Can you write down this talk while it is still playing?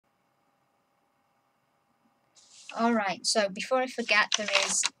Alright, so before I forget, there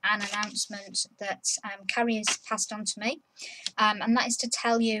is an announcement that Carrie has passed on to me, and that is to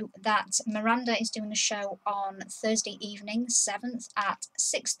tell you that Miranda is doing a show on Thursday evening, 7th at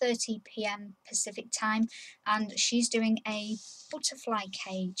 6:30 p.m. Pacific time, and she's doing a butterfly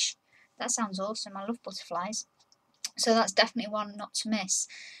cage. That sounds awesome, I love butterflies. So that's definitely one not to miss.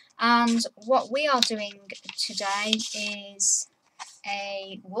 And what we are doing today is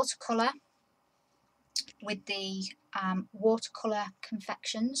a watercolour with the Watercolor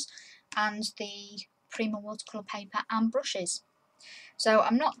Confections and the Prima Watercolor Paper and brushes. So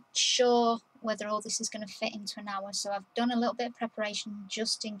I'm not sure whether all this is going to fit into an hour, so I've done a little bit of preparation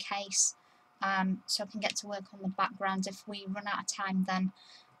just in case, so I can get to work on the background. If we run out of time, then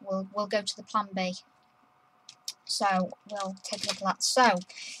we'll go to the plan B. So we'll take a look at that. So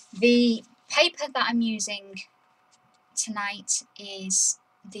the paper that I'm using tonight is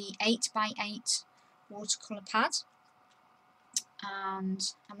the 8x8 watercolour pad,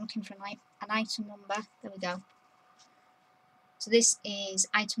 and I'm looking for an item number. There we go. So this is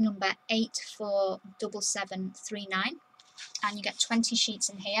item number 847739, and you get 20 sheets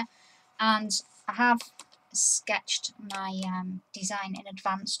in here. And I have sketched my design in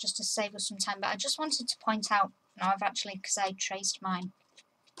advance just to save us some time, but I just wanted to point out, now I've actually, because I traced mine,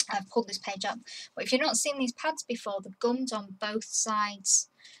 I've pulled this page up, but if you've not seen these pads before, they're gummed on both sides,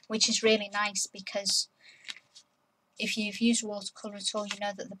 which is really nice, because if you've used watercolour at all, you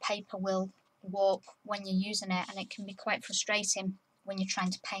know that the paper will warp when you're using it, and it can be quite frustrating when you're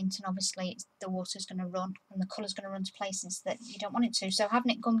trying to paint, and obviously the water's going to run and the colour's going to run to places that you don't want it to. So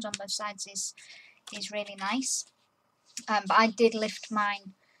having it gummed on both sides is really nice. But I did lift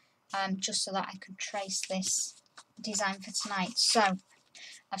mine just so that I could trace this design for tonight. So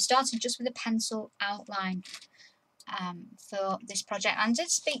I've started just with a pencil outline for this project. And I did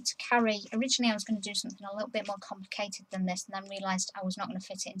speak to Carrie. Originally I was going to do something a little bit more complicated than this, and then realised I was not going to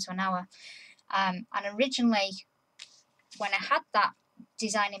fit it into an hour. And originally, when I had that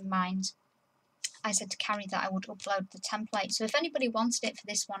design in mind, I said to Carrie that I would upload the template. So if anybody wanted it for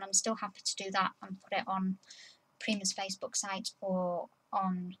this one, I'm still happy to do that and put it on Prima's Facebook site or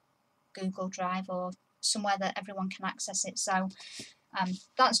on Google Drive or somewhere that everyone can access it. So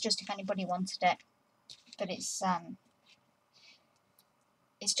that's just if anybody wanted it. But it's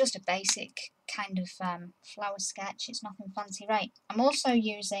just a basic kind of flower sketch. It's nothing fancy. Right, I'm also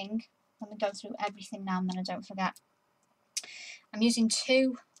using, let me go through everything now and then I don't forget. I'm using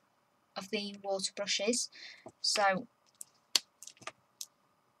 2 of the water brushes, so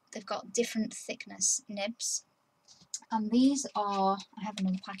they've got different thickness nibs, and these are, I have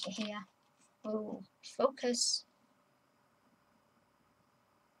another packet here. Oh, focus.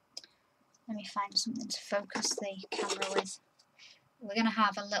 Let me find something to focus the camera with. We're going to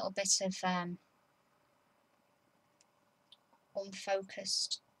have a little bit of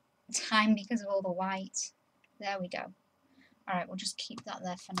unfocused time because of all the white. There we go. Alright, we'll just keep that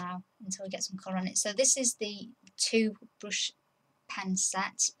there for now until we get some colour on it. So this is the 2 brush pen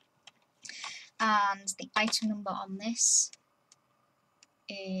set, and the item number on this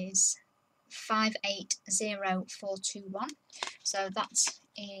is 580421. So that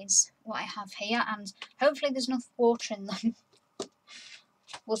is what I have here, and hopefully there's enough water in them.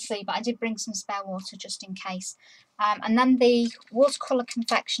 We'll see, but I did bring some spare water just in case. And then the Watercolor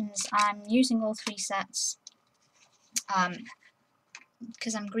Confections, I'm using all 3 sets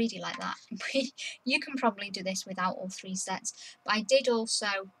because I'm greedy like that. You can probably do this without all 3 sets, but I did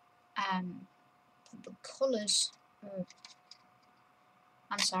also put the colours. Oh,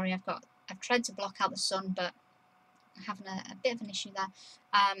 I'm sorry, I've tried to block out the sun, but I'm having a bit of an issue there.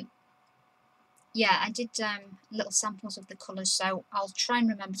 Yeah, I did little samples of the colours, so I'll try and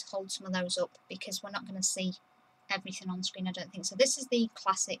remember to hold some of those up because we're not going to see everything on screen, I don't think. So this is the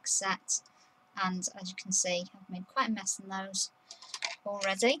classic set, and as you can see, I've made quite a mess in those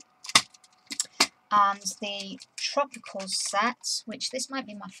already. And the tropical set, which this might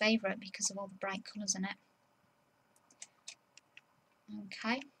be my favourite because of all the bright colours in it.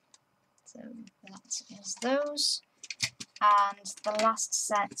 Okay, so that is those. And the last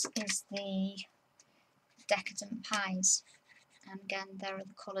set is the Decadent pies, and again there are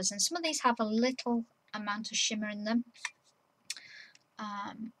the colours, and some of these have a little amount of shimmer in them.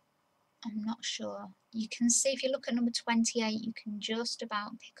 I'm not sure. You can see if you look at number 28, you can just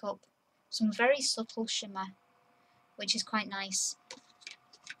about pick up some very subtle shimmer, which is quite nice.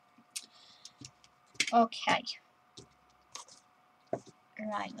 Okay,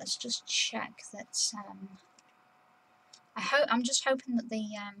 right, let's just check that. I'm just hoping that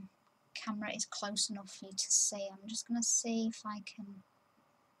the camera is close enough for you to see. I'm just going to see if I can.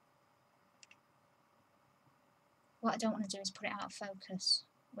 what I don't want to do is put it out of focus,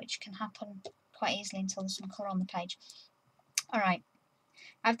 which can happen quite easily until there's some colour on the page. Alright,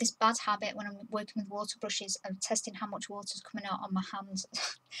 I have this bad habit when I'm working with water brushes of testing how much water is coming out on my hands.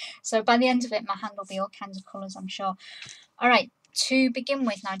 So by the end of it, my hand will be all kinds of colours, I'm sure. Alright, to begin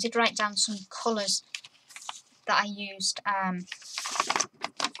with, now I did write down some colours that I used. I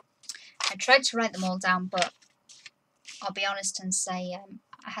tried to write them all down, but I'll be honest and say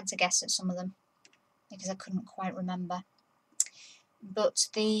I had to guess at some of them because I couldn't quite remember. But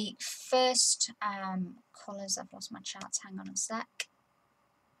the first colours, I've lost my chart, hang on a sec.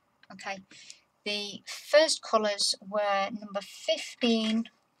 Okay, the first colours were number 15.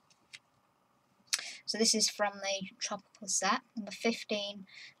 So this is from the tropical set, number 15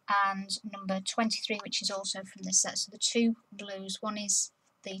 and number 23, which is also from this set. So the two blues, one is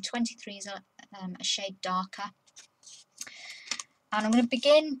the 23 is a shade darker. And I'm going to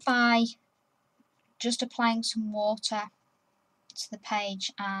begin by just applying some water to the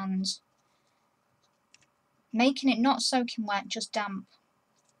page and making it not soaking wet, just damp.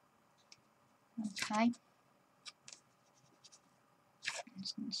 Okay. I'm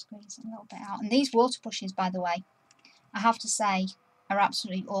just going to squeeze it a little bit out. And these water brushes, by the way, I have to say, are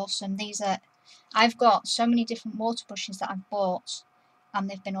absolutely awesome. These are, I've got so many different water brushes that I've bought and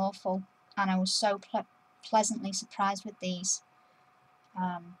they've been awful. And I was so pleasantly surprised with these.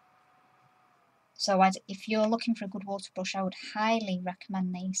 So if you're looking for a good water brush, I would highly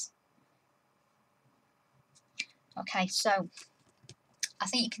recommend these. Okay, so I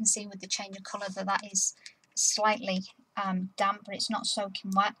think you can see with the change of colour that that is slightly damp, but it's not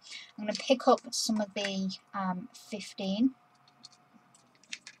soaking wet. I'm going to pick up some of the 15.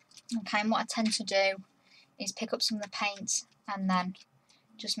 Okay, and what I tend to do is pick up some of the paint and then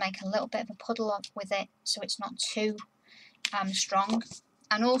just make a little bit of a puddle up with it so it's not too strong.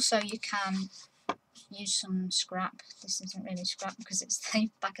 And also you can use some scrap. This isn't really scrap because it's the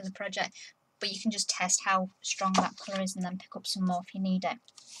back of the project, but you can just test how strong that colour is and then pick up some more if you need it.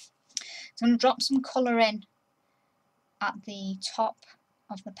 So I'm going to drop some colour in at the top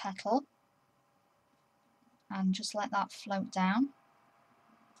of the petal and just let that float down.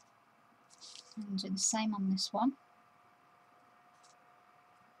 And do the same on this one.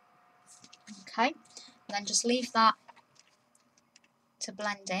 Okay, and then just leave that to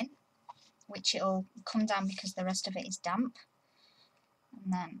blend in, which it'll come down because the rest of it is damp.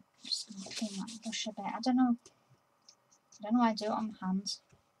 And then just clean that brush a bit. I don't know why I do it on my hands.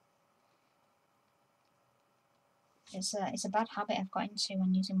 It's a bad habit I've got into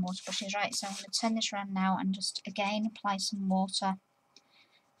when using water brushes. Right, so I'm going to turn this around now and just again apply some water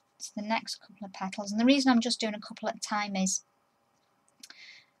to the next couple of petals. And the reason I'm just doing a couple at a time is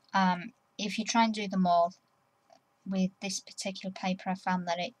if you try and do them all with this particular paper, I found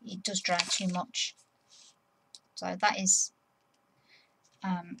that it does dry too much. So that is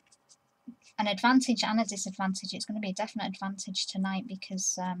an advantage and a disadvantage. It's going to be a definite advantage tonight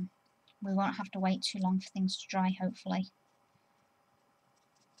because we won't have to wait too long for things to dry, hopefully.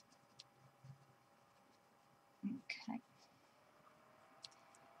 Okay.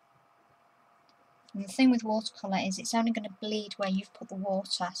 And the thing with watercolour is it's only going to bleed where you've put the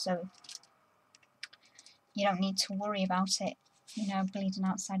water, so you don't need to worry about it, you know, bleeding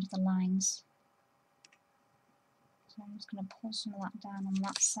outside of the lines. So I'm just going to pull some of that down on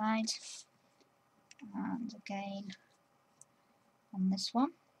that side, and again on this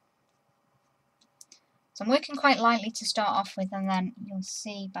one. So I'm working quite lightly to start off with, and then you'll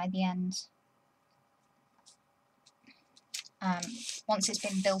see by the end, once it's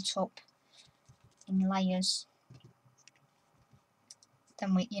been built up in layers,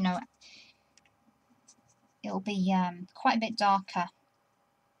 then it'll be quite a bit darker.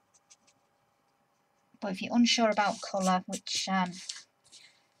 But if you're unsure about colour, which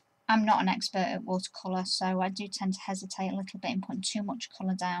I'm not an expert at watercolour, so I do tend to hesitate a little bit in putting too much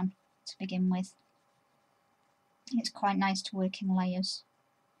colour down to begin with. It's quite nice to work in layers.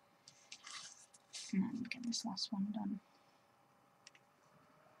 And get this last one done.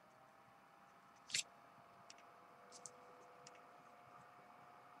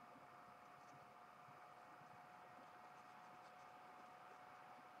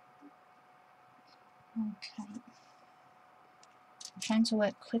 Okay. I'm trying to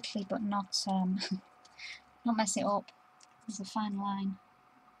work quickly but not not mess it up. There's a fine line.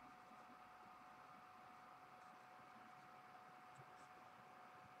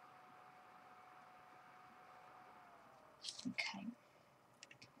 Okay,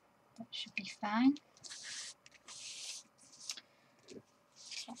 that should be fine.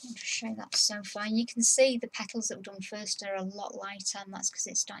 I'll just show you that so far. You can see the petals that were done first are a lot lighter, and that's because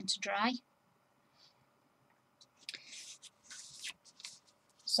it's starting to dry.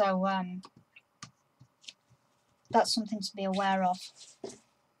 So that's something to be aware of.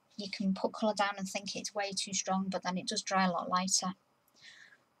 You can put colour down and think it's way too strong, but then it does dry a lot lighter.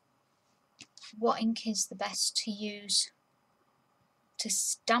 What ink is the best to use to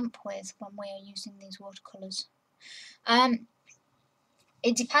stamp with when we are using these watercolours?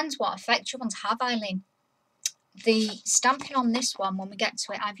 It depends what effect you want to have, Eileen. The stamping on this one, when we get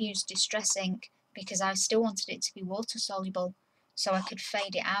to it, I've used distress ink because I still wanted it to be water soluble so I could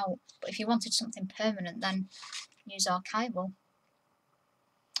fade it out. But if you wanted something permanent, then use archival.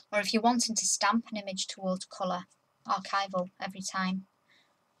 Or if you're wanting to stamp an image to watercolour, archival every time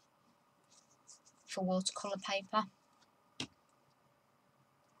for watercolour paper.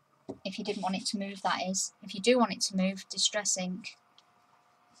 If you didn't want it to move, that is. If you do want it to move, distress ink.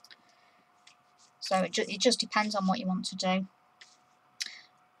 So it just depends on what you want to do.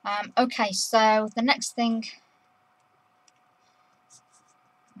 Okay, so the next thing,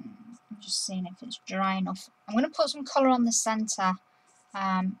 I'm just seeing if it's dry enough. I'm going to put some colour on the centre.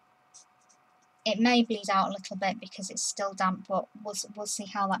 It may bleed out a little bit because it's still damp, but we'll see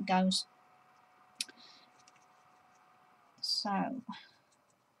how that goes. So I'm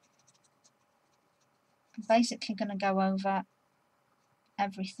basically going to go over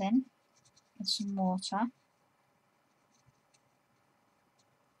everything with some water.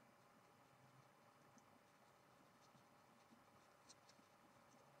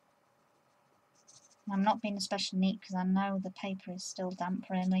 I'm not being especially neat because I know the paper is still damp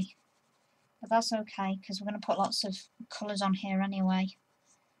really, but that's okay because we're going to put lots of colours on here anyway,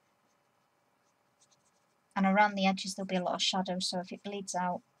 and around the edges there'll be a lot of shadow, so if it bleeds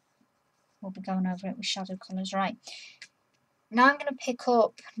out we'll be going over it with shadow colours. Right, now I'm going to pick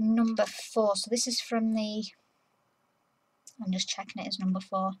up number 4, so this is from the, I'm just checking it as number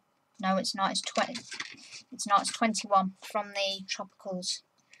 4, no it's not, it's 20, it's not, it's 21 from the Tropicals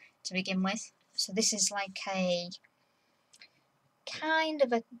to begin with. So this is like a kind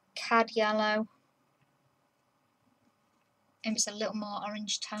of a cad yellow. Maybe it's a little more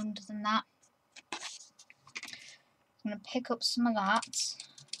orange toned than that. I'm going to pick up some of that.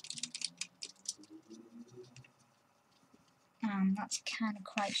 And that's kind of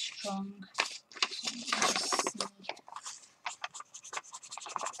quite strong. So let me just see.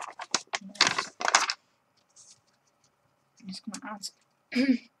 I'm just going to add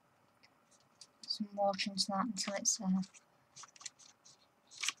some water into that until it's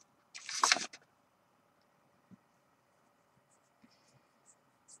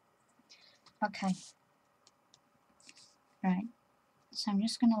okay. Right, so I'm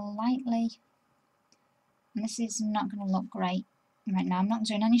just going to lightly, and this is not going to look great right now, I'm not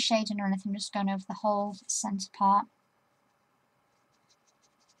doing any shading or anything, I'm just going over the whole centre part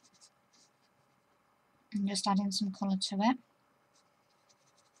and just adding some colour to it.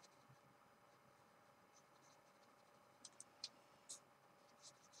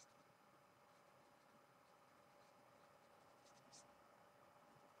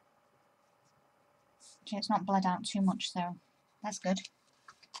 Okay, it's not bled out too much, so that's good.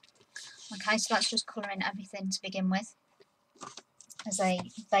 Okay, so that's just colouring everything to begin with as a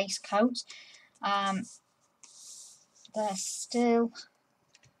base coat. They're still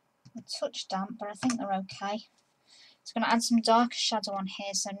a touch damp, but I think they're okay. It's going to add some darker shadow on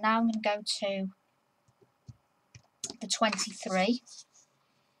here, so now I'm going to go to the 23.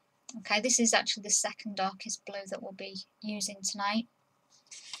 Okay, this is actually the second darkest blue that we'll be using tonight.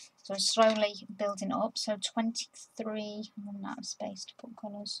 So slowly building up, so 23, I'm running out of space to put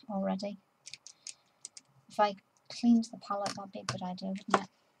colours already. If I cleaned the palette, that'd be a good idea, wouldn't it?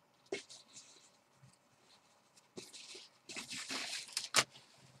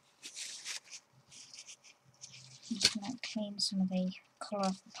 I'm just going to clean some of the colour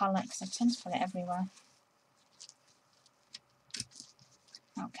off the palette because I tend to put it everywhere.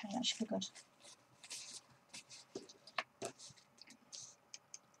 Okay, that should be good.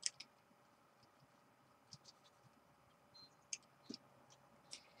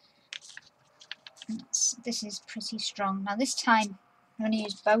 This is pretty strong. Now this time I'm going to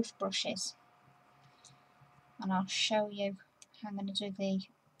use both brushes and I'll show you how I'm going to do the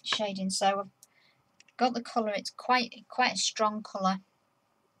shading. So I've got the colour, it's quite a strong colour,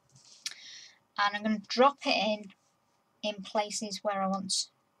 and I'm going to drop it in places where I want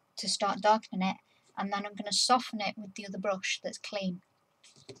to start darkening it, and then I'm going to soften it with the other brush that's clean.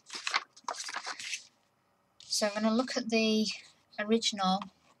 So I'm going to look at the original.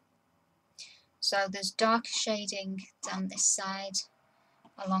 So there's darker shading down this side,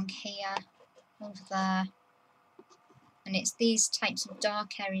 along here, over there, and it's these types of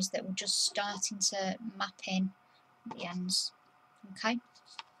dark areas that we're just starting to map in at the ends. Okay.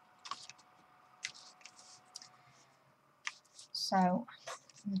 So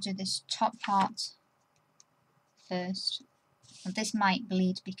I'm going to do this top part first. And this might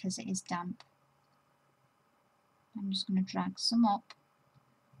bleed because it is damp. I'm just going to drag some up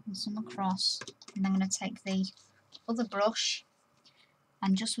and some across, and I'm going to take the other brush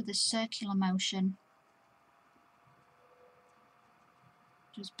and just with a circular motion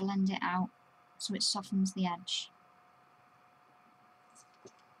just blend it out so it softens the edge.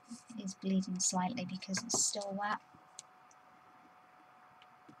 It is bleeding slightly because it's still wet.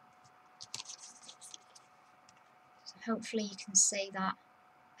 So hopefully you can see that,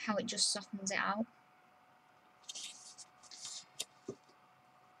 how it just softens it out.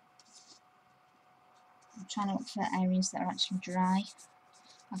 I'm trying to look for areas that are actually dry.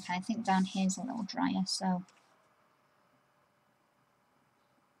 Okay, I think down here is a little drier, so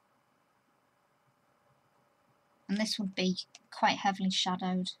and this would be quite heavily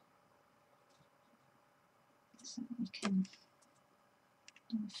shadowed, so we can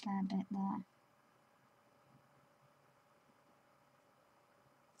do a fair bit there.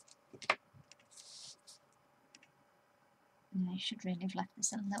 And I should really have left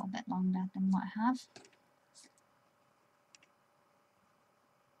this a little bit longer than what I have.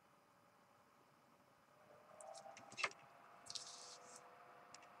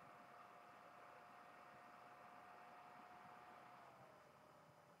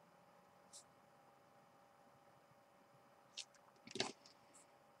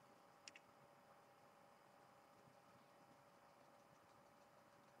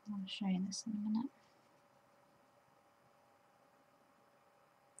 I'll show you this in a minute.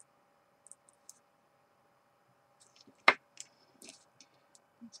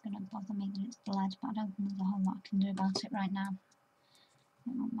 It's going to bother me that it's bled, but I don't think there's a whole lot I can do about it right now.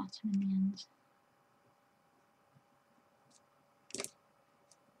 It won't matter in the end.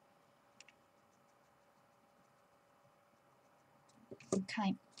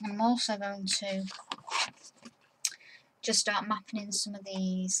 Okay, I'm also going to just start mapping in some of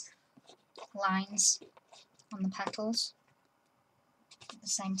these lines on the petals at the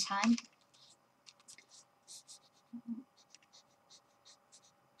same time.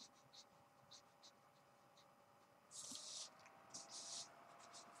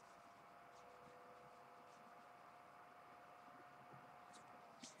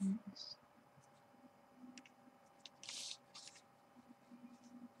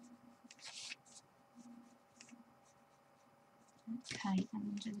 Okay,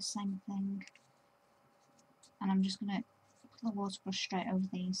 and do the same thing, and I'm just going to put the water brush straight over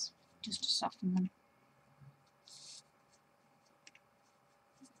these just to soften them.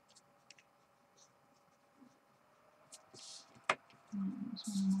 Right, there's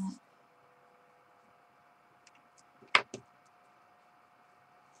one there.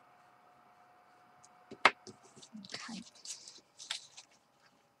 Okay,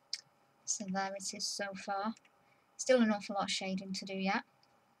 so there it is so far. Still an awful lot of shading to do yet.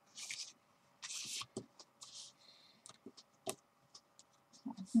 So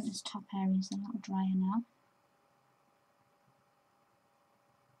I think this top area is a little drier now.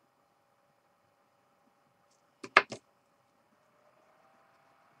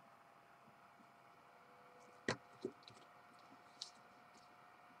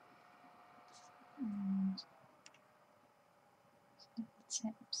 And the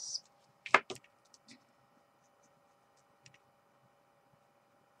tips.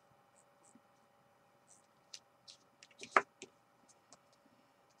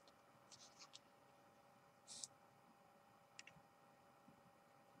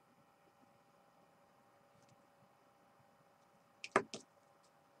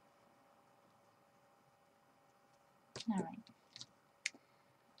 Alright.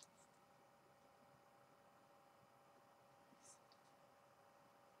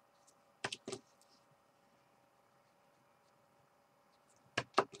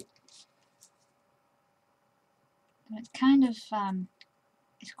 It's kind of,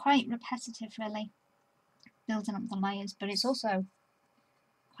 it's quite repetitive really, building up the layers, but it's also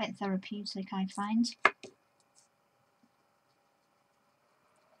quite therapeutic, I find.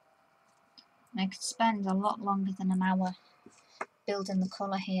 And I could spend a lot longer than an hour building the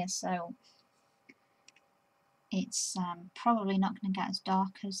colour here, so it's probably not going to get as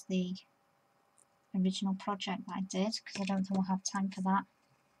dark as the original project that I did, because I don't think we'll have time for that.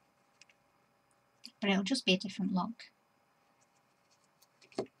 But it'll just be a different look.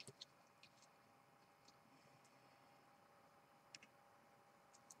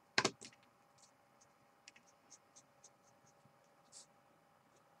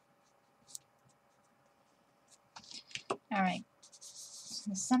 Alright, So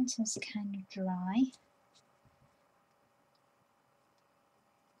the centre's kind of dry.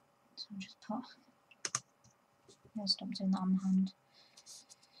 So I'll just put, I'll stop doing that on the hand.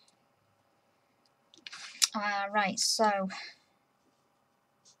 Right, so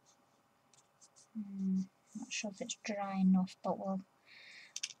not sure if it's dry enough, but we'll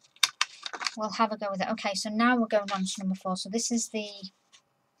have a go with it. Okay, so now we're going on to number 4. So this is the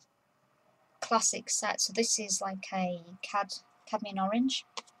classic set. So this is like a cadmium orange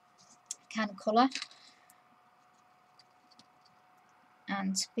kind of colour.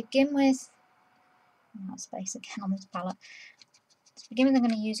 And to begin with, that space again on this palette. To begin with, I'm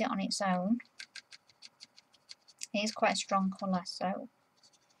going to use it on its own. It is quite a strong colour, so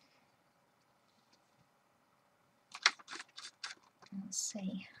let's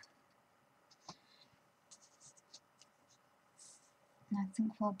see. I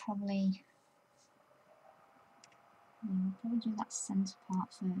think we'll probably do that centre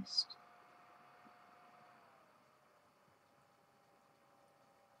part first.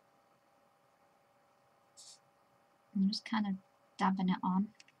 I'm just kind of dabbing it on.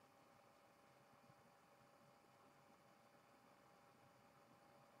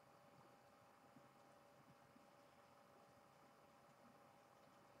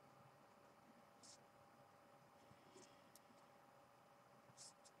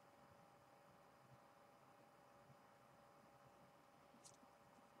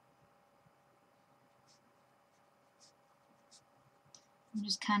 I'm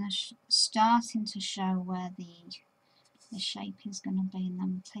just kind of starting to show where the shape is going to be, and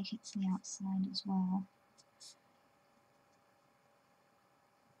then take it to the outside as well.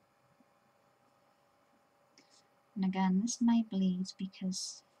 And again, this may bleed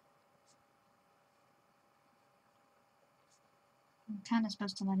because I'm kind of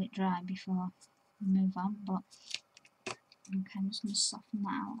supposed to let it dry before we move on, but okay, I'm just going to soften that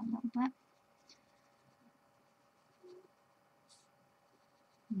out a little bit.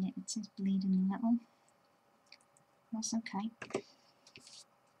 Yeah, it is bleeding a little. That's okay.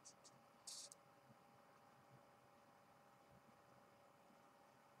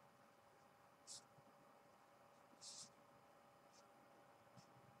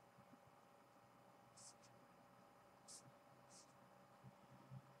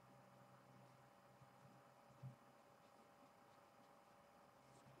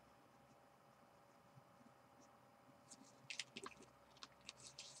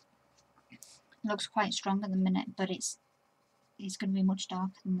 It looks quite strong at the minute, but it's going to be much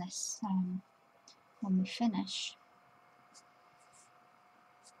darker than this when we finish.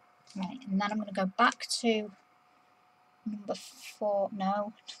 Right, and then I'm going to go back to number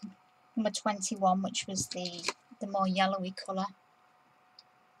 21, which was the more yellowy colour.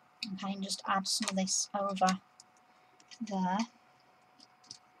 Okay, and just add some of this over there.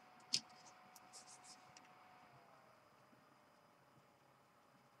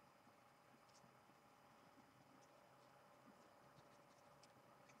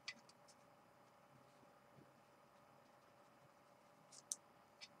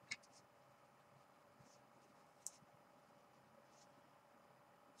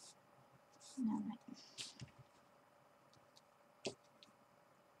 Alright.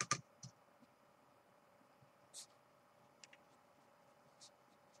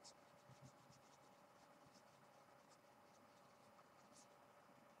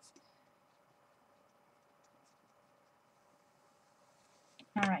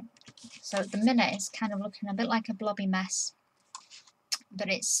 Alright, so at the minute it's kind of looking a bit like a blobby mess, but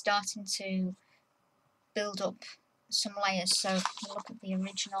it's starting to build up some layers. So if you look at the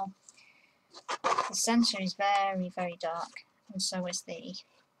original, the centre is very, very dark, and so is the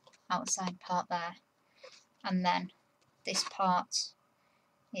outside part there, and then this part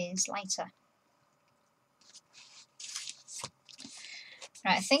is lighter.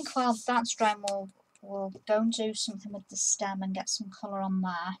 Right, I think while that's drying, we'll go and do something with the stem and get some colour on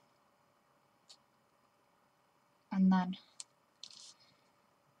there, and then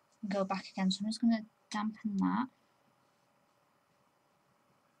go back again. So I'm just going to dampen that.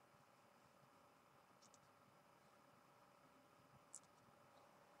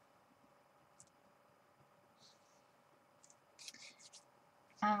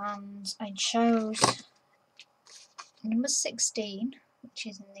 And I chose number 16, which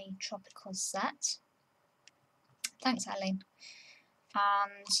is in the tropical set. Thanks, Eileen.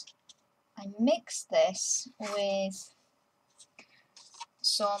 And I mixed this with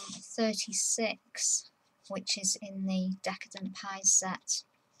some 36, which is in the Decadent Pies set.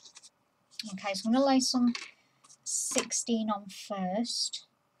 Okay, so I'm going to lay some 16 on first.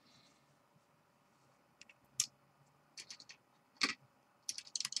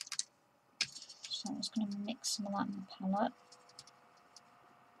 So I'm just going to mix some of that in the palette.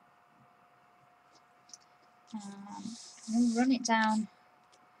 I'm going to run it down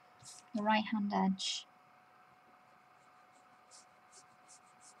the right hand edge.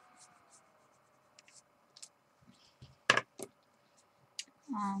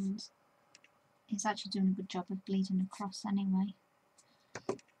 And it's actually doing a good job of bleeding across anyway.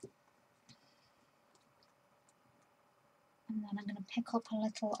 And then I'm going to pick up a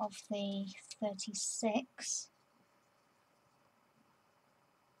little of the 36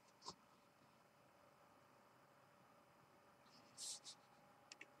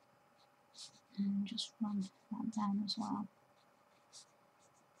 and just run that down as well.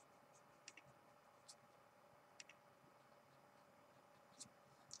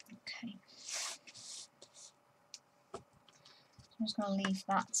 Okay, so I'm just going to leave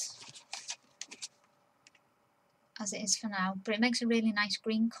that as it is for now, but it makes a really nice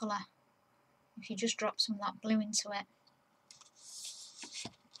green colour if you just drop some of that blue into it.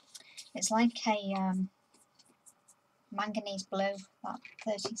 It's like a manganese blue, that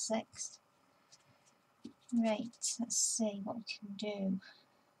 36. Right, let's see what we can do.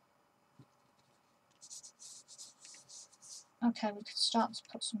 Okay, we could start to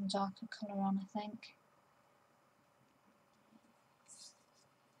put some darker colour on, I think.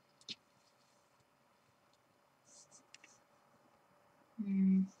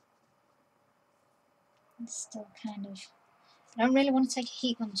 It's still kind of... I don't really want to take a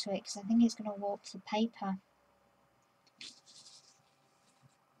heat gun to it because I think it's going to warp the paper.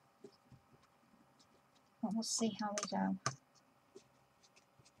 But we'll see how we go.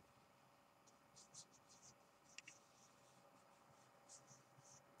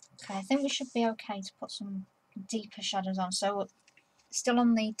 Okay, I think we should be okay to put some deeper shadows on. So still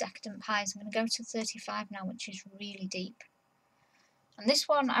on the Decadent pies, I'm going to go to 35 now, which is really deep. And this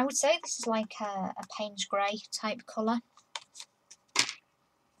one, I would say this is like a Payne's Grey type colour.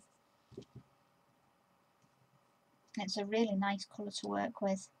 It's a really nice colour to work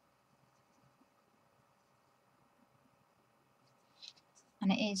with.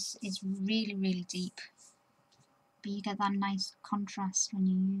 And it's really, really deep. But you get that nice contrast when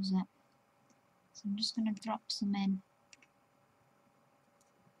you use it. So I'm just going to drop some in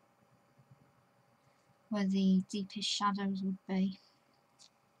where the deepest shadows would be.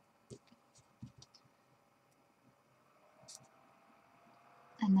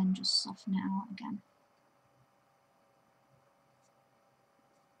 And then just soften it out again.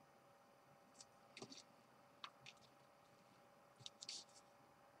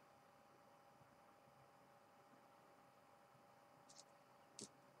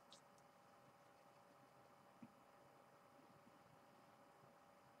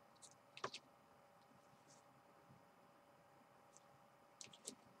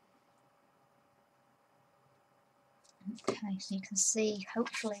 Okay, so you can see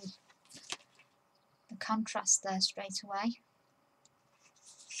hopefully the contrast there straight away.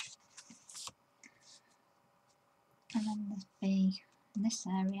 And then there'll be in this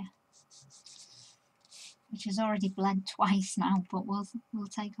area, which is already bled twice now, but we'll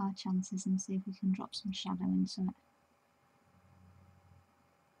take our chances and see if we can drop some shadow into it.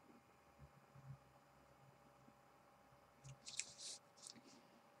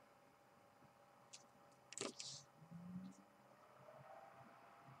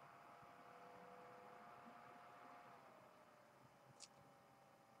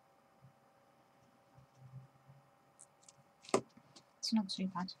 It's not too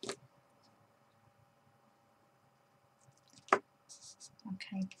bad.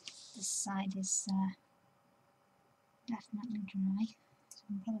 Okay, this side is definitely dry, so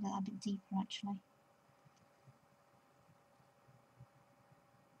I'm probably get that a bit deeper actually.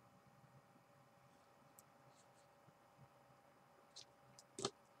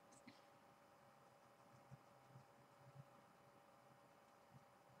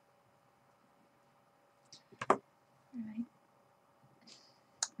 Right.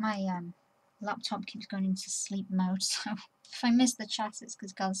 My laptop keeps going into sleep mode, so if I miss the chat it's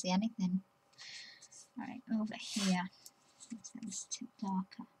because I can't see anything. Alright, over here, let's get this tip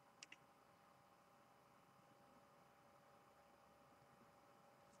darker.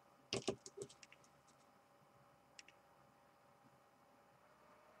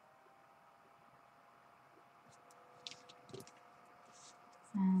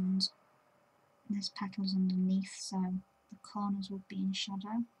 And this petal's underneath, so the corners will be in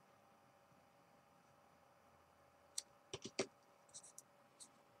shadow.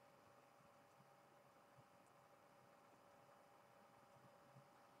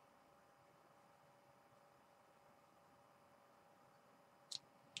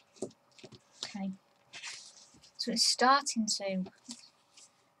 Okay, so it's starting to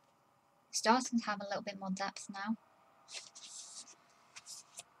have a little bit more depth now.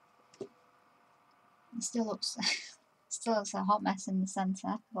 It still looks a hot mess in the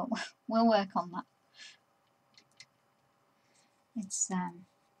centre, but we'll work on that.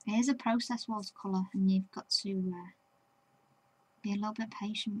 It is a process watercolour, and you've got to be a little bit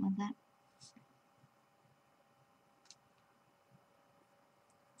patient with it.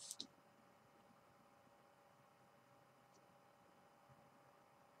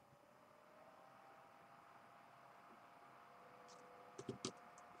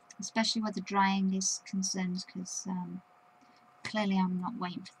 Especially where the drying is concerned, because clearly I'm not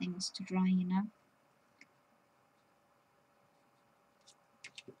waiting for things to dry, you know.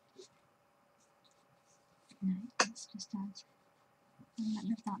 No, let's just add a little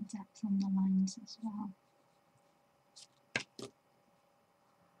bit of that depth on the lines as well.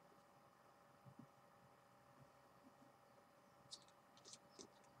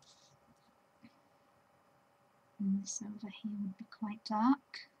 And this over here would be quite dark.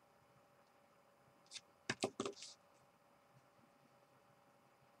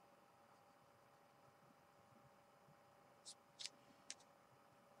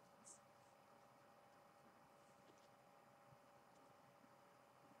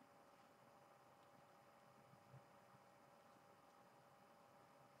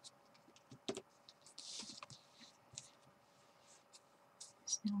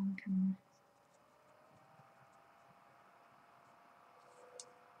 Still on camera.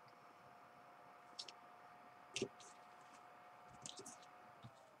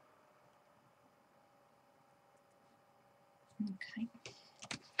 Okay.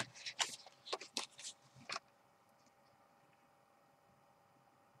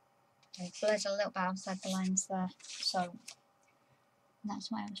 It blurs a little bit outside the lines there, so that's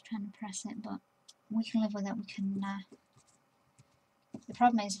why I was trying to press it, but we can live with it. We can. The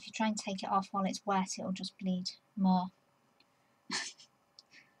problem is if you try and take it off while it's wet, it'll just bleed more.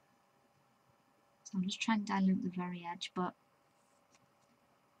 So I'm just trying to dilute the very edge, but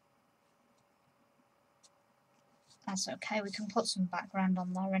that's okay. We can put some background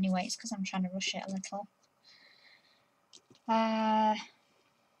on there anyway. It's because I'm trying to rush it a little.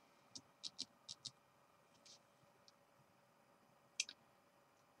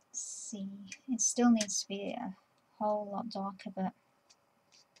 See, it still needs to be a whole lot darker, but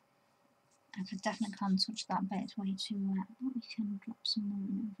I definitely can't touch that bit, it's way too wet, but we can drop some more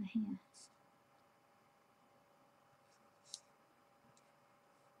in over here.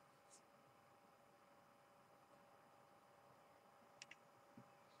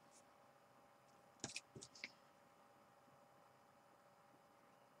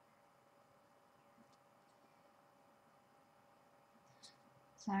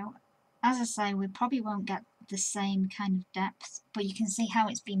 So, as I say, we probably won't get the same kind of depth, but you can see how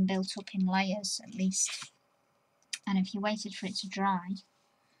it's been built up in layers at least. And if you waited for it to dry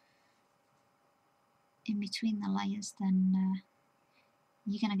in between the layers, then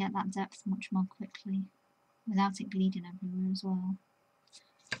you're going to get that depth much more quickly without it bleeding everywhere as well.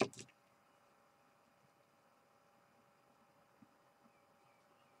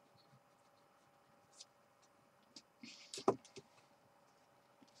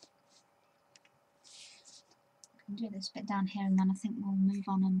 Do this bit down here, and then I think we'll move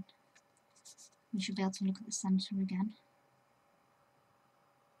on and we should be able to look at the centre again.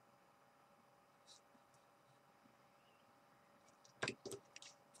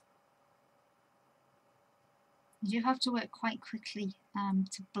 You do have to work quite quickly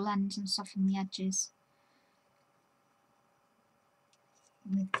to blend and soften the edges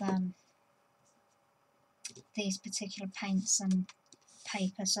with these particular paints and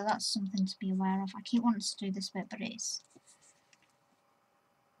paper, so that's something to be aware of. I keep wanting to do this bit, but it is.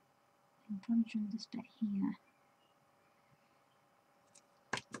 I'll probably do this bit here.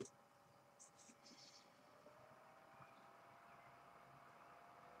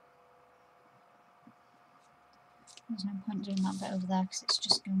 There's no point doing that bit over there because it's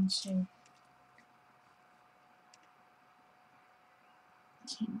just going to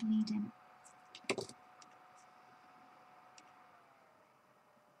keep bleeding.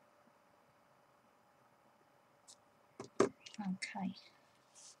 Okay.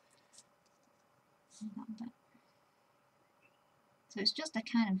 That bit. So it's just a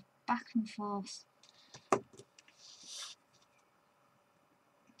kind of back and forth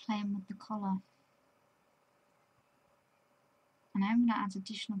playing with the colour. And I'm going to add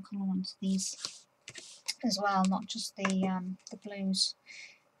additional colour onto these as well, not just the blues,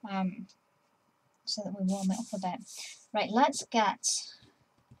 so that we warm it up a bit. Right, let's get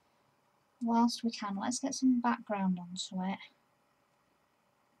whilst we can, let's get some background onto it.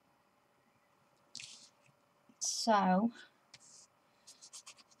 So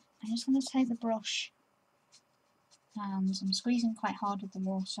I'm just going to take the brush and I'm squeezing quite hard with the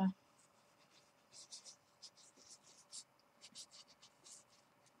water.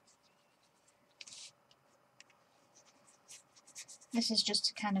 This is just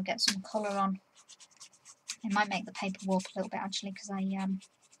to kind of get some colour on. It might make the paper warp a little bit actually because I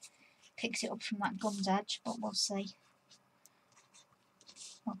picked it up from that gummed edge, but we'll see.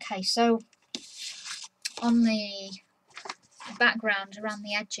 Okay, so on the background around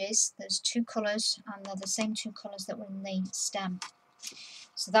the edges there's two colours, and they're the same two colours that were in the stem.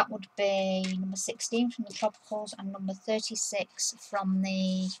 So that would be number 16 from the Tropicals and number 36 from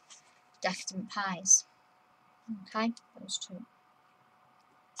the Decadent Pies. Okay, those two.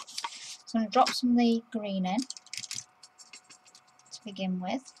 So I'm going to drop some of the green in to begin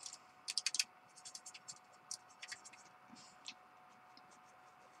with.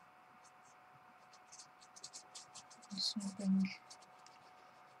 Just going to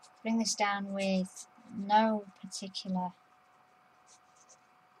bring this down with no particular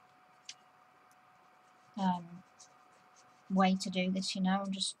way to do this, you know.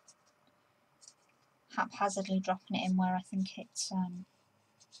 I'm just haphazardly dropping it in where I think it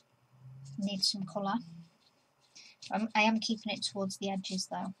needs some colour. I am keeping it towards the edges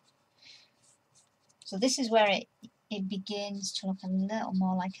though. So this is where it begins to look a little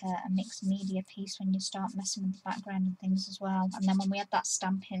more like a mixed media piece when you start messing with the background and things as well. And then when we add that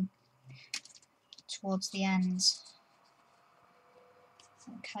stamping towards the end.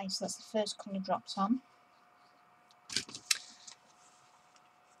 Okay, so that's the first colour dropped on.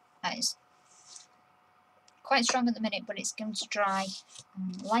 That is quite strong at the minute, but it's going to dry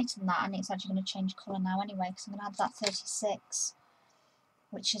and lighten that, and it's actually going to change colour now anyway, because I'm going to add that 36,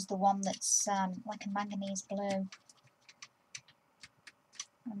 which is the one that's like a manganese blue,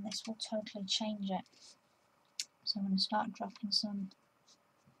 and this will totally change it. So I'm going to start dropping some,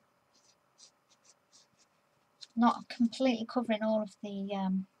 not completely covering all of the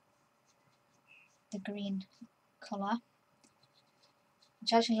green colour,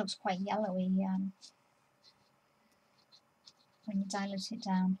 which actually looks quite yellowy when you dilute it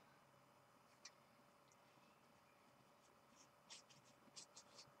down.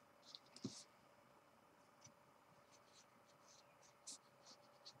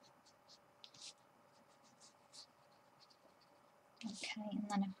 Okay, and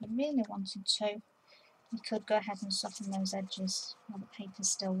then if we really wanted to, we could go ahead and soften those edges while the paper's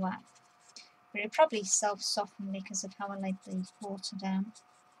still wet. But it'll probably self-soften because of how I laid the water down.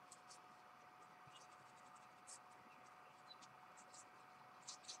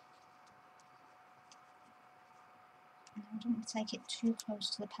 Now, I don't want to take it too close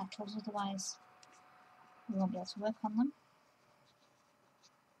to the petals, otherwise we won't be able to work on them.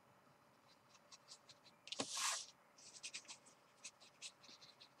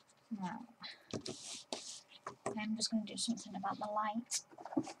 Now, I'm just going to do something about the light.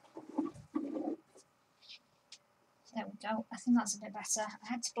 There we go, I think that's a bit better. I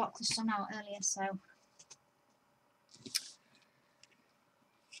had to block the sun out earlier, so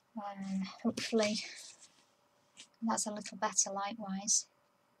hopefully that's a little better light-wise.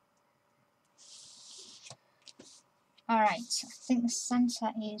 Alright, I think the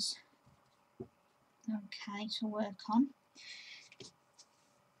centre is okay to work on.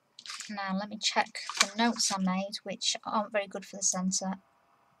 Now let me check the notes I made, which aren't very good for the centre.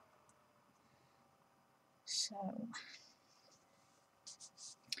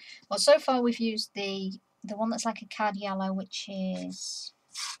 Well, so far we've used the one that's like a cad yellow, which is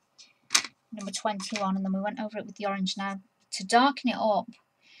number 21, and then we went over it with the orange. Now, to darken it up,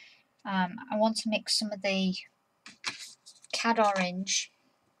 I want to mix some of the cad orange,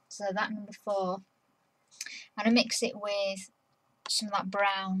 so that number 4, and I mix it with some of that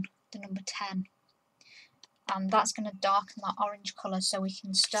brown, the number 10, and that's going to darken that orange colour so we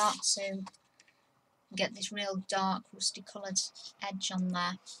can start to get this real dark rusty coloured edge on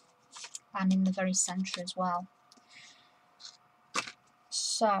there, and in the very centre as well.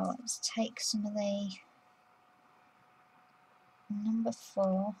 So let's take some of the number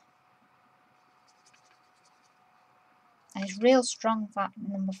 4, and it's real strong, that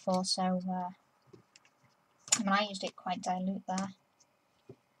number 4, so I mean, I used it quite dilute there.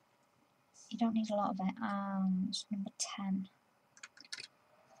 You don't need a lot of it. And it's number 10.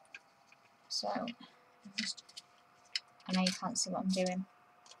 So I know you can't see what I'm doing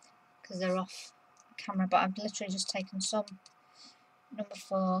because they're off camera, but I've literally just taken some number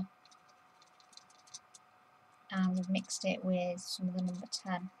 4 and I've mixed it with some of the number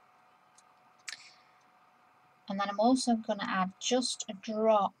 10. And then I'm also going to add just a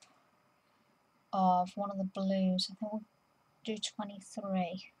drop of one of the blues. I think we'll do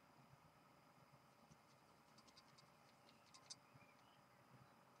 23.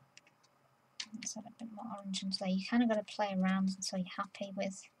 Let's add a bit more orange into there. You kind of got to play around until you're happy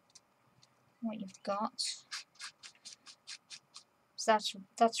with what you've got. So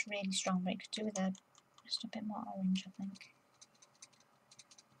that's really strong, but you could do with just a bit more orange, I think.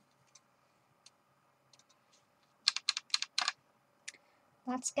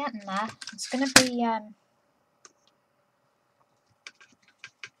 That's getting there. It's going to be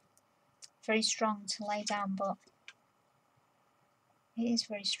very strong to lay down, but it is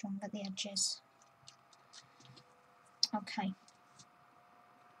very strong at the edges. Okay.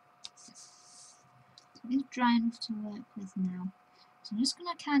 So it is dry enough to work with now. So I'm just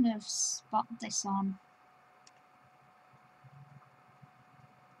going to kind of spot this on.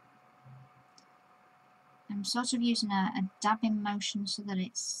 I'm sort of using a dabbing motion so that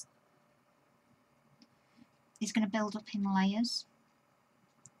it's going to build up in layers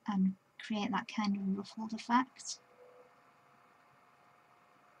and create that kind of ruffled effect.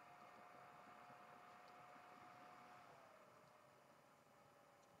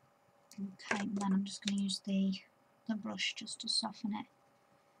 Okay, and then I'm just going to use the brush just to soften it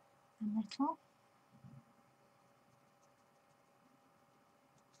a little.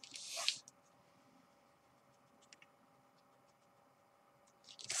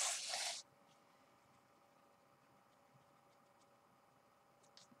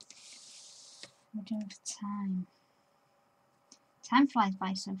 We're doing for time. Time flies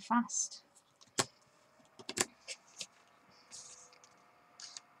by so fast.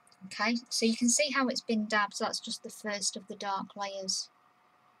 Okay, so you can see how it's been dabbed. So that's just the first of the dark layers.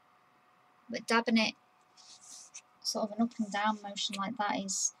 But dabbing it sort of an up and down motion like that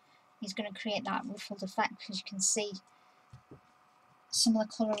is going to create that ruffled effect, because you can see some of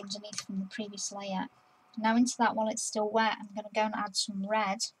the colour underneath from the previous layer. Now into that, while it's still wet, I'm going to go and add some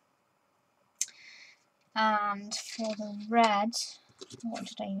red. And for the red, what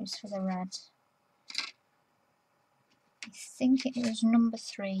did I use for the red? I think it was number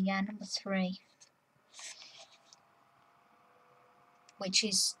 3, yeah, number 3. Which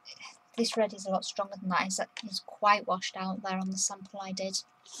is, this red is a lot stronger than that. It's quite washed out there on the sample I did.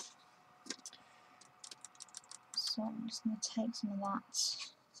 So I'm just going to take some of that.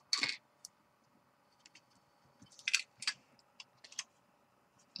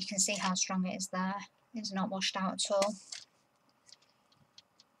 You can see how strong it is there. It's not washed out at all.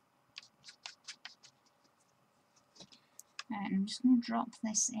 Right, I'm just going to drop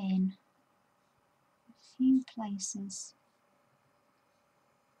this in a few places.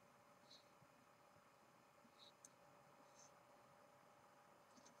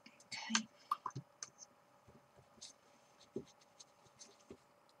 Okay.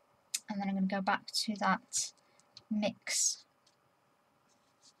 And then I'm going to go back to that mix.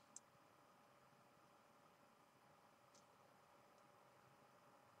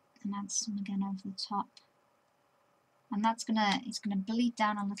 And add some again over the top. And it's gonna bleed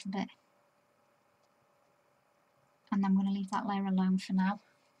down a little bit. And I'm going to leave that layer alone for now.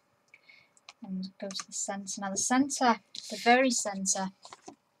 And go to the centre. Now the centre, the very centre,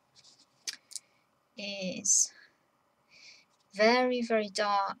 is very, very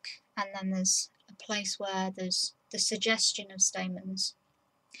dark. And then there's a place where there's the suggestion of stamens.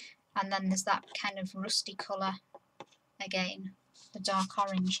 And then there's that kind of rusty colour again, the dark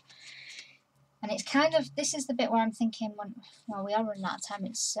orange. And it's kind of, this is the bit where I'm thinking, well, we are running out of time,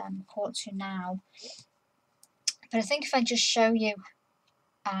 it's 1:45 now. But I think if I just show you,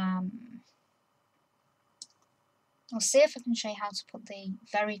 I'll see if I can show you how to put the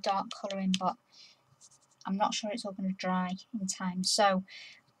very dark colour in, but I'm not sure it's all going to dry in time. So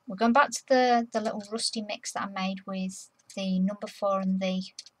we're going back to the little rusty mix that I made with the number 4 and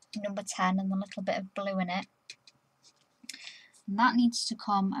the number 10 and the little bit of blue in it. And that needs to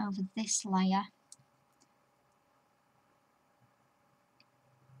come over this layer.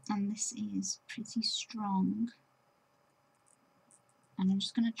 And this is pretty strong. And I'm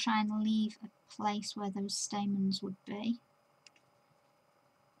just going to try and leave a place where those stamens would be.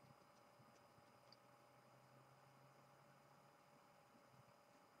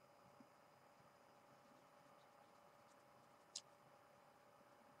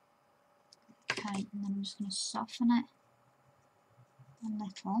 Okay, and then I'm just going to soften it a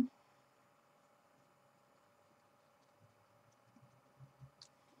little.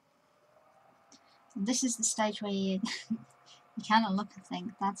 And this is the stage where you you kind of look and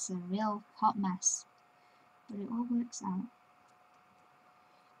think that's a real hot mess, but it all works out.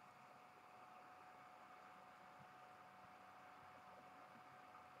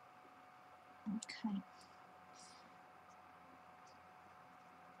 Okay.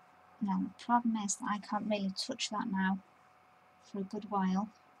 Now the problem is that I can't really touch that now for a good while.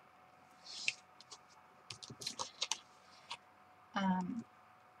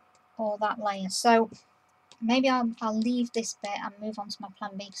 Or that layer. So maybe I'll leave this bit and move on to my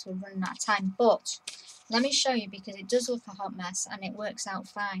plan B because we're running out of time. But let me show you, because it does look a hot mess and it works out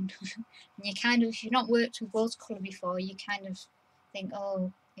fine. And you kind of, if you've not worked with watercolour before, you kind of think,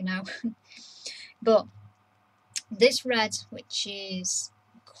 oh, you know. But this red, which is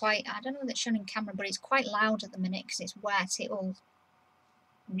quite, I don't know whether it's shown in camera, but it's quite loud at the minute because it's wet. It will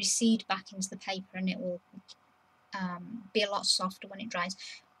recede back into the paper and it will be a lot softer when it dries.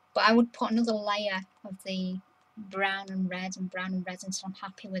 But I would put another layer of the brown and red until I'm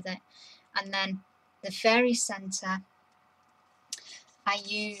happy with it. And then the fairy centre I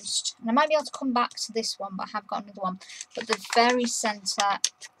used, and I might be able to come back to this one, but I have got another one. But the fairy centre,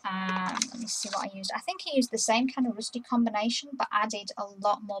 let me see what I used. I think I used the same kind of rusty combination, but added a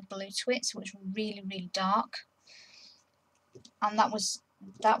lot more blue to it, so it was really, really dark. And that was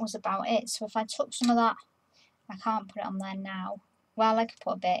about it. So if I took some of that, I can't put it on there now. Well, I could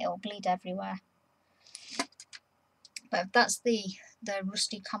put a bit, it'll bleed everywhere. But that's the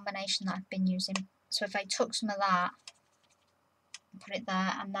rusty combination that I've been using. So if I took some of that, put it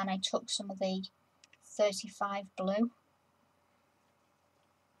there, and then I took some of the 35 blue.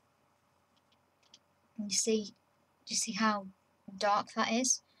 And do you see how dark that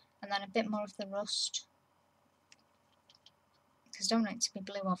is? And then a bit more of the rust. Because I don't want it to be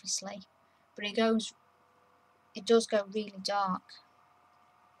blue, obviously. But it does go really dark.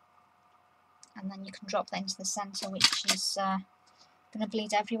 And then you can drop that into the centre, which is going to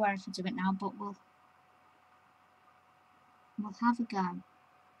bleed everywhere if I do it now, but we'll have a go.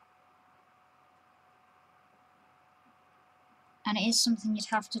 And it is something you'd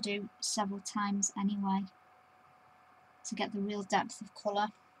have to do several times anyway to get the real depth of colour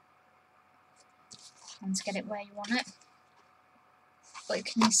and to get it where you want it. But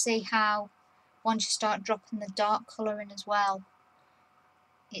can you see how once you start dropping the dark colour in as well,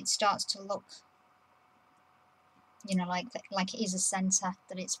 it starts to look, you know, like it is a centre,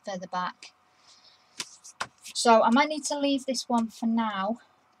 that it's further back. So I might need to leave this one for now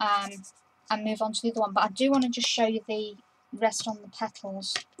and move on to the other one, but I do want to just show you the rest on the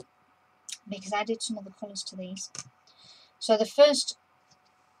petals because I did some other colours to these. So the first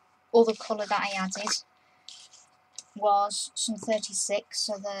other colour that I added was some 36,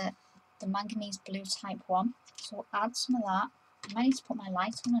 so the manganese blue type one. So we'll add some of that. I might need to put my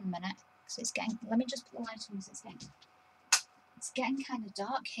light on in a minute because it's getting, let me just put the light on because it's getting kind of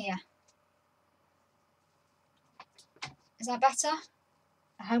dark here. Is that better?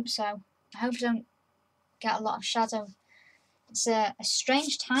 I hope so. I hope I don't get a lot of shadow. It's a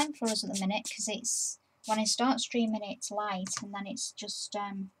strange time for us at the minute because it's when I start streaming it's light and then it's just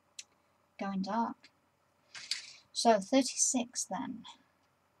going dark. So 36 then.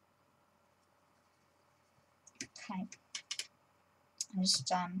 Okay. I'm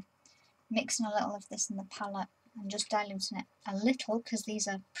just mixing a little of this in the palette and just diluting it a little because these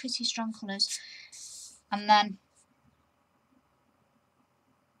are pretty strong colours. And then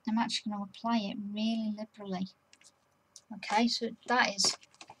I'm actually going to apply it really liberally. Okay, so that is,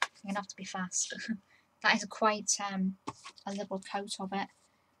 I'm going to have to be fast. That is quite a liberal coat of it.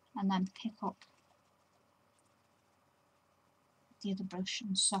 And then pick up the other brush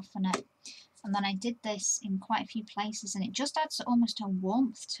and soften it. And then I did this in quite a few places and it just adds almost a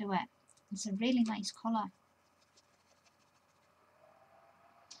warmth to it. It's a really nice colour.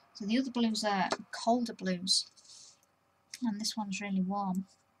 So the other blues are colder blues and this one's really warm.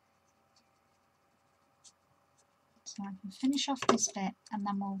 So I can finish off this bit and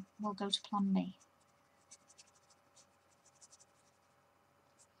then we'll go to plan B.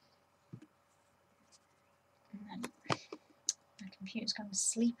 And then my computer's going to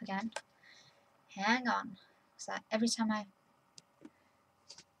sleep again. Hang on. So every time I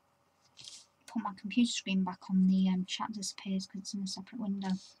put my computer screen back on, the chat disappears because it's in a separate window.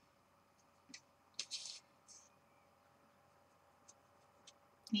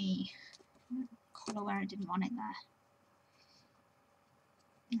 The colour where I didn't want it there.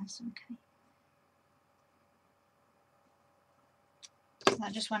 That's okay. So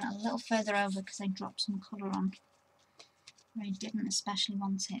that just went a little further over because I dropped some colour on where I didn't especially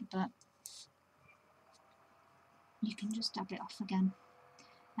want it, but you can just dab it off again.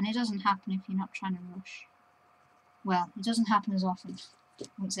 And it doesn't happen if you're not trying to rush. Well, it doesn't happen as often. I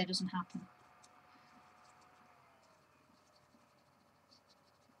wouldn't say it doesn't happen.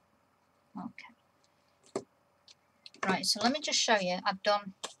 Okay. Right, so let me just show you. I've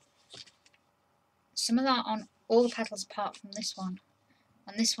done some of that on all the petals apart from this one.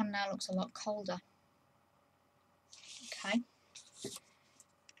 And this one now looks a lot colder. Okay. So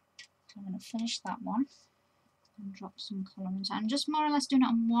I'm going to finish that one and drop some colour into it. I'm just more or less doing it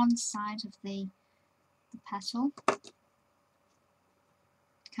on one side of the petal.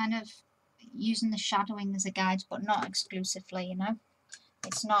 Kind of using the shadowing as a guide, but not exclusively, you know.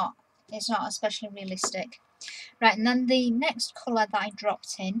 It's not especially realistic. Right, and then the next colour that I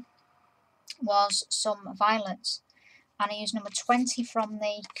dropped in was some violet, and I used number 20 from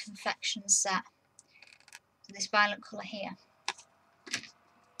the Confections set, this violet colour here.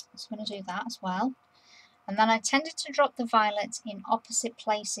 So I'm going to do that as well. And then I tended to drop the violet in opposite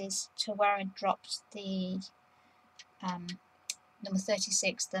places to where I dropped the number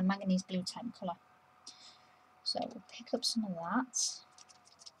 36, the manganese blue type colour. So we'll pick up some of that.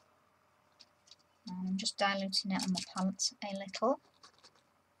 And I'm just diluting it on the palette a little.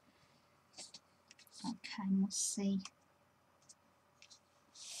 Okay, and we'll see.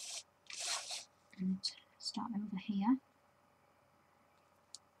 And start over here.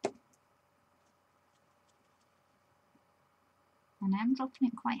 And I'm dropping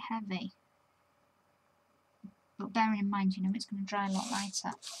it quite heavy. But bearing in mind, you know, it's going to dry a lot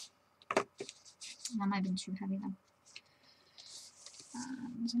lighter. That might have been too heavy then.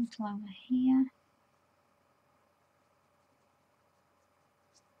 And a little over here.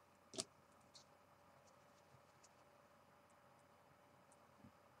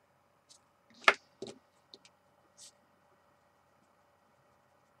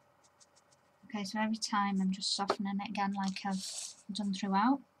 Okay, so every time I'm just softening it again like I've done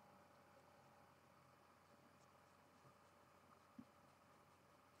throughout.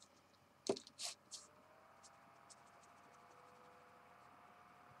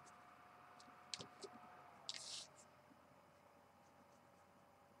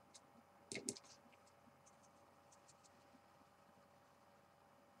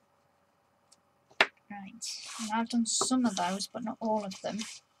 Right, now I've done some of those, but not all of them.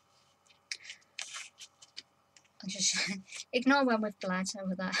 I'll just ignore where we've bled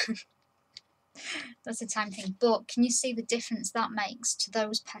over there. That's a time thing. But can you see the difference that makes to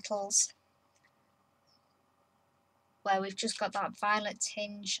those petals where we've just got that violet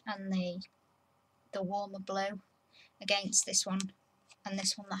tinge and the warmer blue against this one and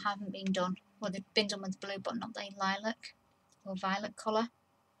this one that haven't been done? Well, they've been done with blue but not the lilac or violet colour.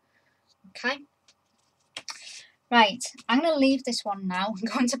 Okay. Right, I'm going to leave this one now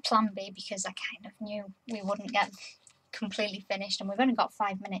and go into plan B because I kind of knew we wouldn't get completely finished and we've only got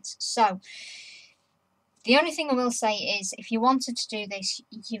 5 minutes. So, the only thing I will say is if you wanted to do this,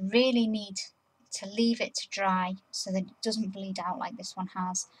 you really need to leave it to dry so that it doesn't bleed out like this one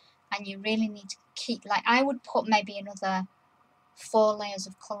has. And you really need to keep, like I would put maybe another 4 layers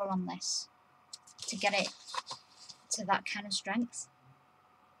of colour on this to get it to that kind of strength.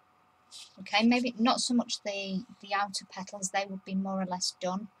 Okay, maybe not so much the outer petals, they would be more or less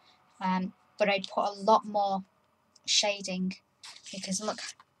done, but I'd put a lot more shading because look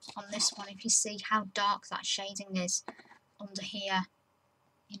on this one, if you see how dark that shading is under here,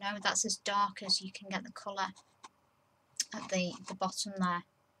 you know, that's as dark as you can get the colour at the bottom there,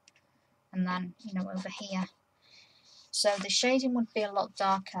 and then, you know, over here. So the shading would be a lot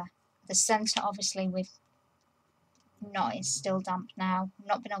darker. The centre, obviously, it's still damp now. I've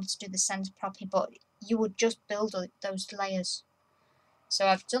not been able to do the centre properly, but you would just build those layers. So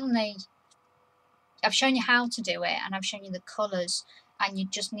I've shown you how to do it, and I've shown you the colours, and you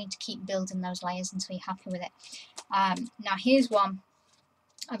just need to keep building those layers until you're happy with it. Now here's one.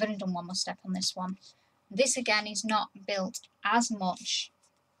 I've only done one more step on this one. This again is not built as much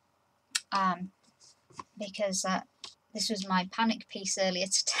because this was my panic piece earlier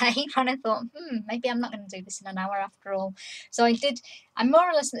today when I thought, maybe I'm not going to do this in an hour after all. So I'm more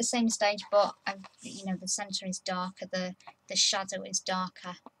or less at the same stage, but you know, the centre is darker, the shadow is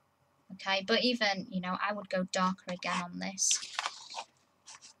darker. Okay, but even, you know, I would go darker again on this.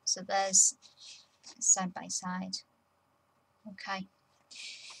 So there's side by side. Okay.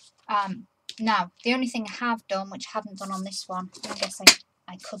 Now, the only thing I have done, which I haven't done on this one, I guess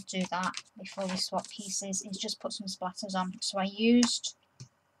I could do that before we swap pieces, is just put some splatters on. So I used,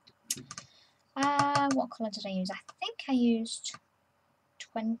 what colour did I use? I think I used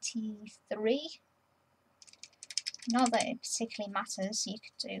 23. Not that it particularly matters, you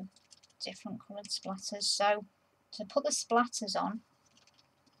could do different coloured splatters. So to put the splatters on,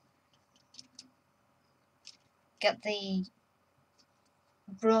 get the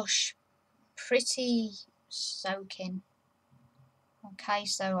brush pretty soaking. Okay,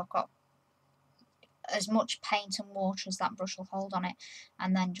 so I've got as much paint and water as that brush will hold on it,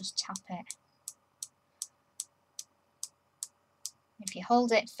 and then just tap it. If you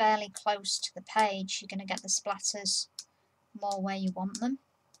hold it fairly close to the page, you're going to get the splatters more where you want them.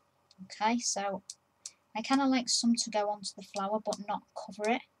 Okay, so I kind of like some to go onto the flower but not cover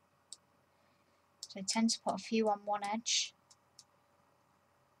it. So I tend to put a few on one edge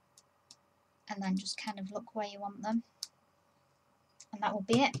and then just kind of look where you want them. And that will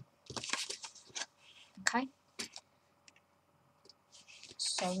be it. Okay.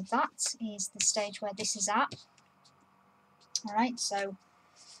 So that is the stage where this is at. Alright, so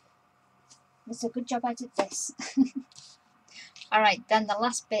it's a good job I did this. Alright, then the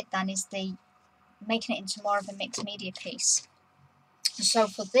last bit then is the making it into more of a mixed media piece. So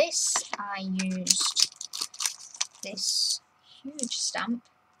for this I used this huge stamp,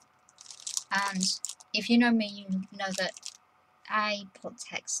 and if you know me, you know that I put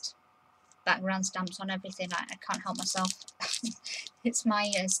text background stamps on everything. I can't help myself. It's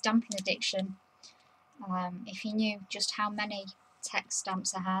my stamping addiction. If you knew just how many text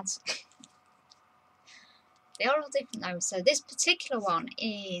stamps I had. They are all different though. So this particular one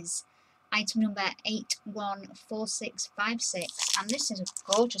is item number 814656, and this is a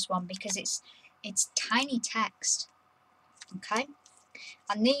gorgeous one because it's tiny text. Okay,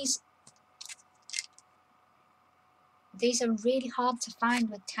 and these are really hard to find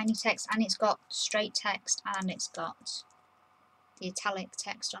with tiny text, and it's got straight text and it's got the italic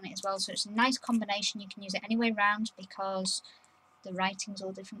text on it as well, so it's a nice combination. You can use it any way around because the writing's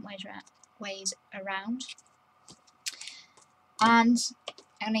all different ways around. And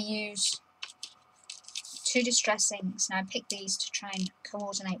I'm going to use two distress inks. Now I picked these to try and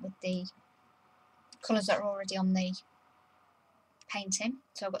coordinate with the colours that are already on the painting.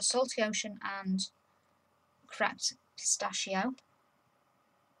 So I've got Salty Ocean and Cracked Pistachio.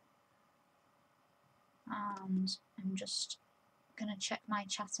 And I'm just going to check my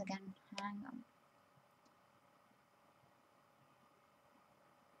chat again. Hang on.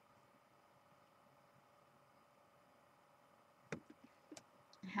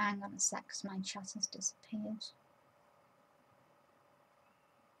 Hang on a sec, because my chat has disappeared.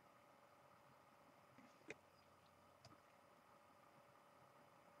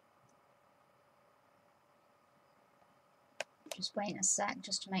 Just wait a sec,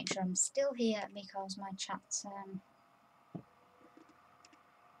 just to make sure I'm still here, because my chat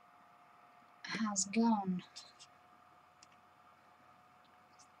has gone.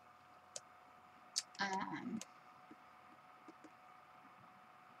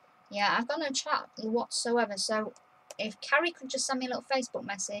 Yeah, I've got no chat whatsoever, so if Carrie could just send me a little Facebook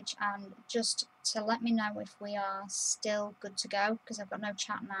message and just to let me know if we are still good to go, because I've got no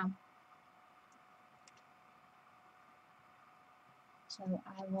chat now. So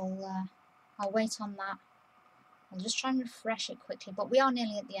I will, I'll wait on that. I'll just try and refresh it quickly, but we are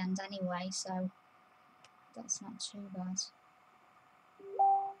nearly at the end anyway, so that's not too bad.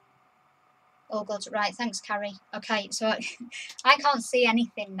 Oh good, right, thanks Carrie. Okay, so I can't see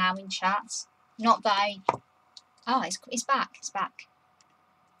anything now in chat. Not that I... Oh, it's back, it's back.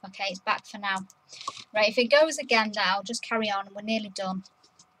 Okay, it's back for now. Right, if it goes again then I'll just carry on. We're nearly done.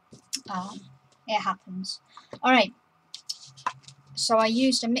 It happens. Alright, so I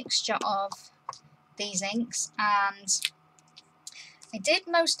used a mixture of these inks, and I did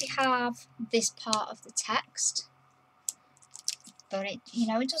mostly have this part of the text, but it, you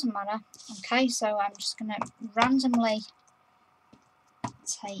know, it doesn't matter. Okay, so I'm just going to randomly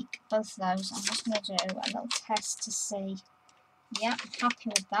take both of those. I'm just going to do a little test to see. Yeah, I'm happy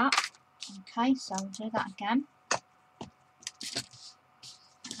with that. Okay, so I'll do that again.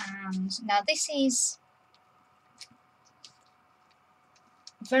 And now this is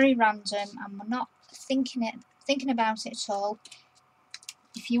very random, and we're not thinking about it at all.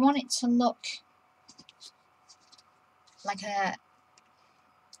 If you want it to look like a,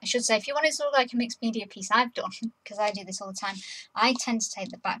 I should say, if you want it to look like a mixed media piece, I've done, because I do this all the time, I tend to take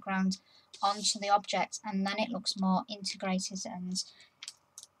the background onto the object, and then it looks more integrated and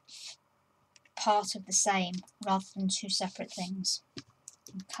part of the same, rather than two separate things.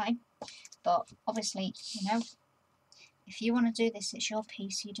 Okay, but obviously, you know, if you want to do this, it's your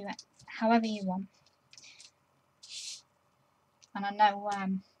piece, you do it however you want. And I know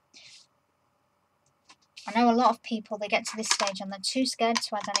a lot of people, they get to this stage and they're too scared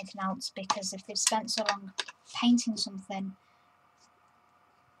to add anything else, because if they've spent so long painting something,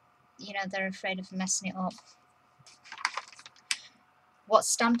 you know, they're afraid of messing it up. What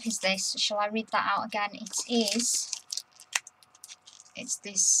stamp is this? Shall I read that out again? It's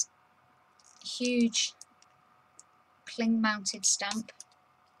this huge cling mounted stamp,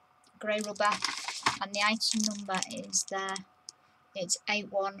 grey rubber, and the item number is there. It's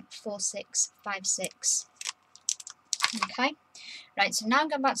 814656. Okay, right, so now I'm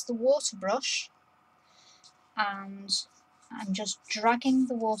going back to the water brush, and I'm just dragging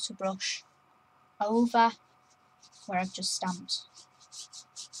the water brush over where I've just stamped.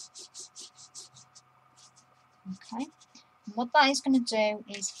 Okay, and what that is going to do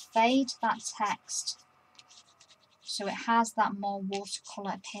is fade that text so it has that more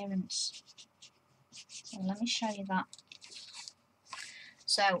watercolour appearance. So let me show you that.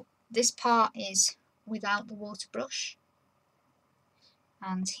 So this part is without the water brush,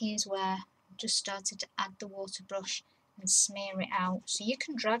 and here's where I've just started to add the water brush and smear it out. So you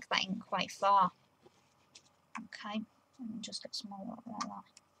can drag that in quite far. Okay, let me just get some more like that.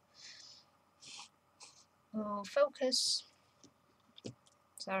 Oh, focus.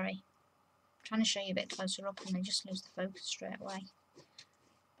 Sorry. I'm trying to show you a bit closer up and they just lose the focus straight away.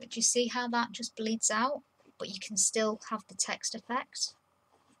 But do you see how that just bleeds out? But you can still have the text effect.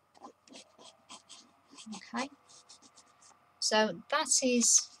 Okay. So that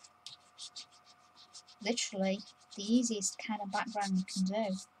is literally the easiest kind of background you can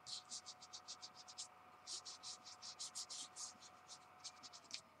do.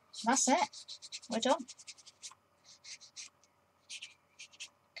 That's it. We're done.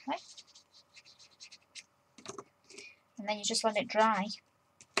 Okay. And then you just let it dry.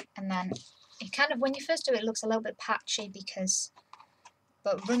 And then it kind of, when you first do it, it looks a little bit patchy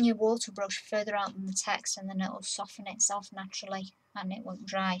but run your water brush further out than the text and then it'll soften itself naturally and it won't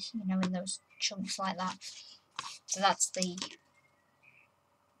dry, you know, in those chunks like that. So that's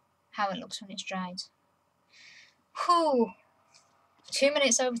how it looks when it's dried. Whew! 2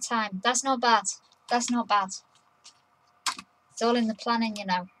 minutes over time. That's not bad. That's not bad. It's all in the planning, you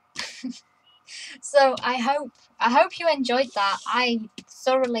know. So I hope you enjoyed that. I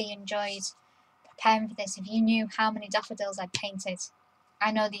thoroughly enjoyed preparing for this. If you knew how many daffodils I painted,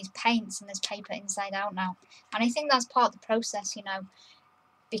 I know these paints and this paper inside out now. And I think that's part of the process, you know,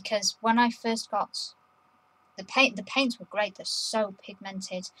 because when I first got the paints were great, they're so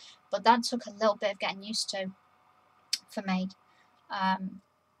pigmented, but that took a little bit of getting used to for me. And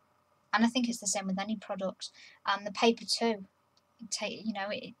I think it's the same with any product. And the paper too.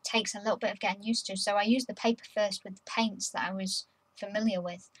 It takes a little bit of getting used to. So I used the paper first with the paints that I was familiar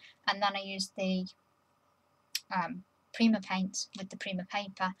with, and then I used the Prima paint with the Prima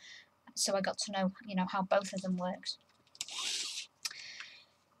paper. So I got to know, you know, how both of them worked.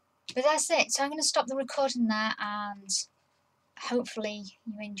 But that's it. So I'm going to stop the recording there, and hopefully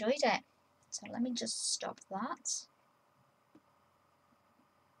you enjoyed it. So let me just stop that.